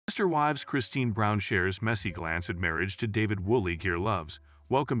Sister Wives Christine Brown shares messy glance at marriage to David Woolley. Gear loves,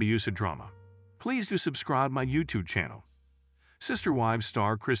 welcome to USA Drama. Please do subscribe my YouTube channel. Sister Wives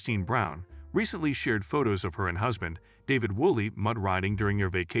star Christine Brown recently shared photos of her and husband, David Woolley, mud riding during their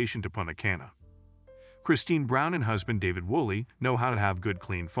vacation to Punta Cana. Christine Brown and husband David Woolley know how to have good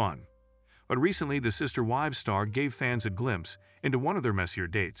clean fun. But recently the Sister Wives star gave fans a glimpse into one of their messier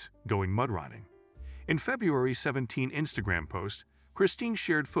dates, going mud riding. In February 17 Instagram post, Christine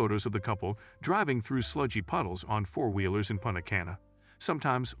shared photos of the couple driving through sludgy puddles on four-wheelers in Punta Cana.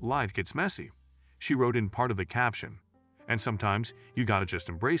 Sometimes life gets messy, she wrote in part of the caption, and sometimes you gotta just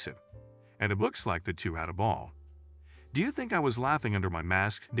embrace it. And it looks like the two had a ball. Do you think I was laughing under my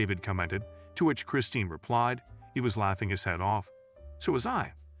mask? David commented, to which Christine replied, he was laughing his head off. So was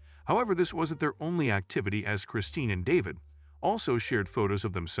I. However, this wasn't their only activity, as Christine and David also shared photos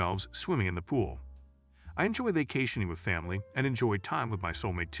of themselves swimming in the pool. I enjoy vacationing with family and enjoy time with my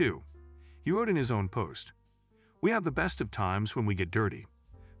soulmate too, he wrote in his own post. We have the best of times when we get dirty.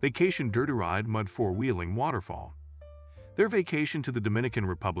 Vacation, dirty ride, mud, four-wheeling, waterfall. Their vacation to the Dominican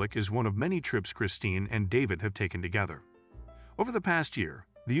Republic is one of many trips Christine and David have taken together. Over the past year,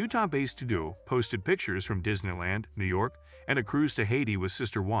 the Utah-based duo posted pictures from Disneyland, New York, and a cruise to Haiti with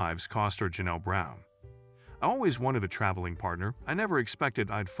Sister Wives co-star Janelle Brown. I always wanted a traveling partner. I never expected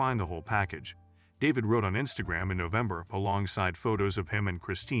I'd find the whole package, David wrote on Instagram in November alongside photos of him and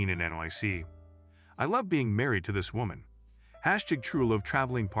Christine in NYC. I love being married to this woman. #True love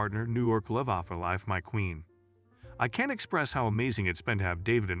traveling partner, New York love offer life, my queen. I can't express how amazing it's been to have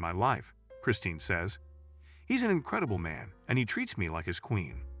David in my life, Christine says. He's an incredible man, and he treats me like his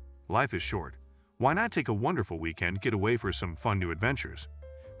queen. Life is short. Why not take a wonderful weekend, get away for some fun new adventures?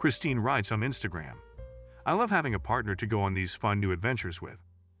 Christine writes on Instagram. I love having a partner to go on these fun new adventures with.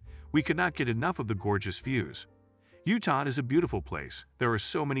 We could not get enough of the gorgeous views. Utah is a beautiful place. There are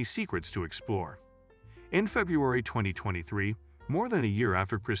so many secrets to explore. In February 2023, more than a year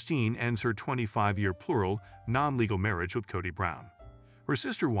after Christine ends her 25-year plural, non-legal marriage with Cody Brown, her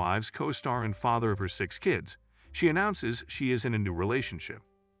Sister Wives co-star and father of her 6 kids, she announces she is in a new relationship.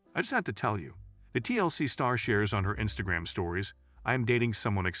 I just have to tell you, the TLC star shares on her Instagram stories, I am dating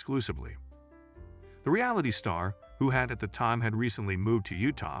someone exclusively. The reality star, who at the time had recently moved to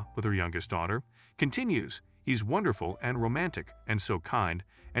Utah with her youngest daughter, continues, he's wonderful and romantic and so kind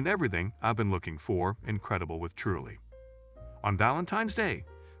and everything I've been looking for, incredible with truly. On Valentine's Day,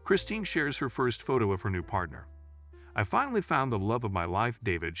 Christine shares her first photo of her new partner. I finally found the love of my life,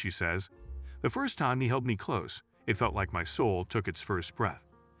 David, she says. The first time he held me close, it felt like my soul took its first breath.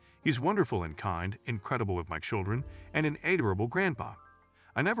 He's wonderful and kind, incredible with my children, and an adorable grandpa.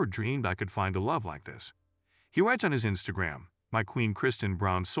 I never dreamed I could find a love like this. He writes on his Instagram, my queen, Christine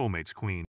Brown, soulmate's queen.